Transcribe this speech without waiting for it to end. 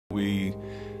We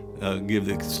give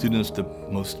the students the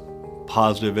most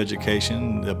positive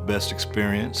education, the best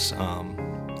experience,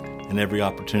 and every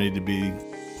opportunity to be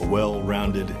a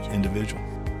well-rounded individual.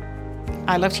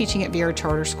 I love teaching at Viera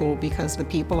Charter School because the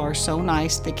people are so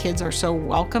nice, the kids are so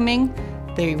welcoming,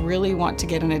 they really want to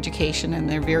get an education, and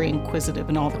they're very inquisitive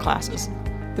in all the classes.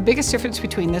 The biggest difference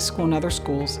between this school and other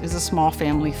schools is a small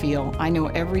family feel. I know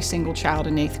every single child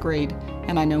in 8th grade,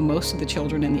 and I know most of the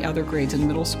children in the other grades in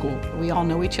middle school. We all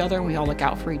know each other, and we all look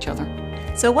out for each other.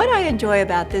 So what I enjoy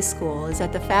about this school is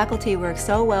that the faculty work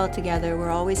so well together. We're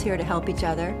always here to help each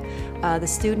other. The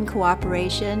student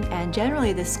cooperation, and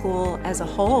generally the school as a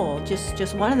whole,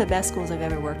 just one of the best schools I've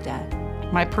ever worked at.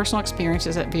 My personal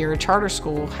experiences at Viera Charter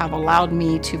School have allowed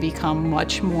me to become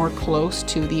much more close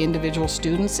to the individual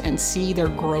students and see their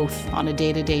growth on a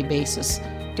day-to-day basis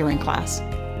during class.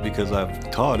 Because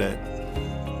I've taught at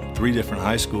 3 different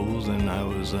high schools, and I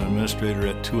was an administrator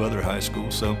at 2 other high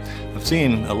schools, so I've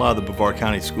seen a lot of the Brevard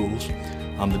County schools.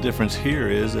 The difference here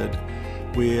is that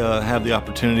we have the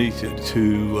opportunity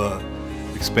to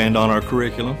expand on our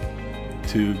curriculum,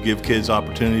 to give kids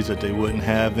opportunities that they wouldn't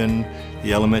have in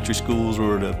the elementary schools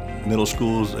or the middle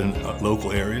schools in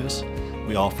local areas.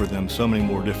 We offer them so many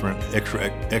more different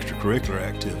extracurricular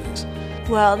activities.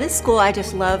 Well, this school, I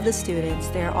just love the students.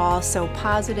 They're all so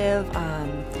positive.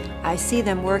 I see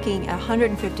them working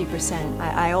 150%.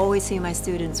 I always see my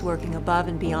students working above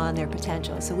and beyond their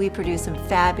potential, so we produce some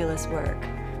fabulous work.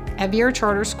 At Viera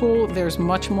Charter School, there's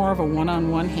much more of a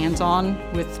one-on-one, hands-on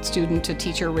with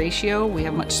student-to-teacher ratio. We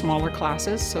have much smaller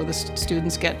classes, so the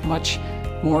students get much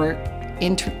more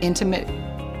intimate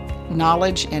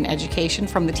knowledge and education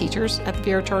from the teachers at the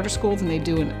Viera Charter School than they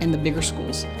do in the bigger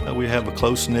schools. We have a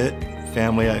close-knit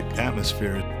family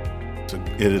atmosphere.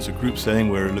 It is a group setting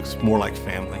where it looks more like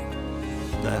family.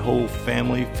 That whole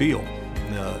family feel.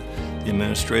 The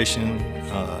administration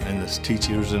and the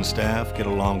teachers and staff get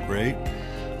along great.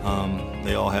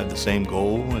 They all have the same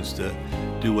goal, is to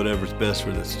do whatever's best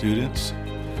for the students.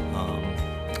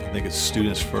 I think it's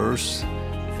students first,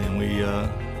 and we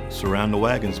surround the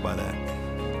wagons by that.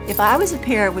 If I was a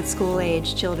parent with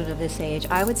school-age children of this age,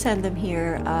 I would send them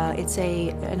here. It's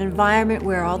an environment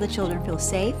where all the children feel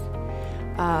safe.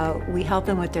 We help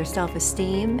them with their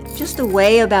self-esteem. Just the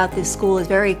way about this school is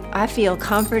very, I feel,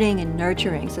 comforting and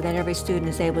nurturing, so that every student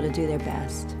is able to do their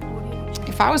best.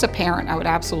 If I was a parent, I would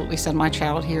absolutely send my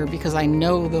child here because I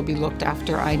know they'll be looked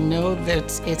after. I know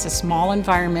that it's a small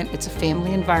environment, it's a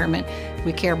family environment.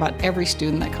 We care about every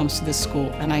student that comes to this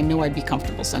school, and I know I'd be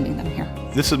comfortable sending them here.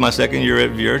 This is my 2nd year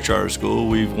at Viera Charter School.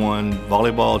 We've won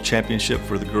volleyball championship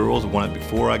for the girls. We won it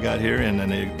before I got here, and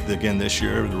then again this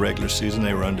year, the regular season,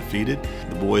 they were undefeated.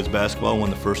 The boys basketball won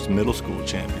the first middle school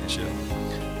championship.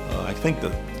 I think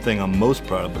the thing I'm most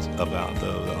proud about,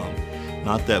 though,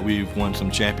 not that we've won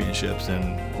some championships,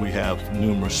 and we have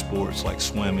numerous sports like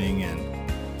swimming and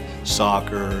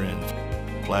soccer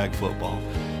and flag football.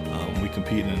 We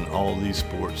compete in all of these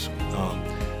sports.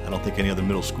 I don't think any other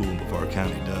middle school in Brevard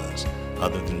County does,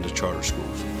 other than the charter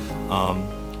schools.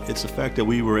 It's the fact that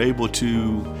we were able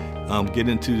to get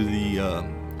into the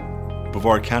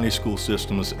Brevard County school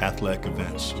system as athletic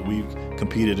events. We've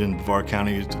competed in Brevard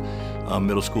County's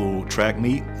middle school track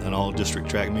meet, an all-district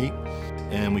track meet,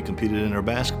 and we competed in our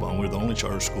basketball, and we're the only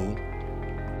charter school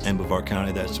in Brevard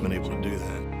County that's been able to do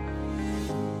that.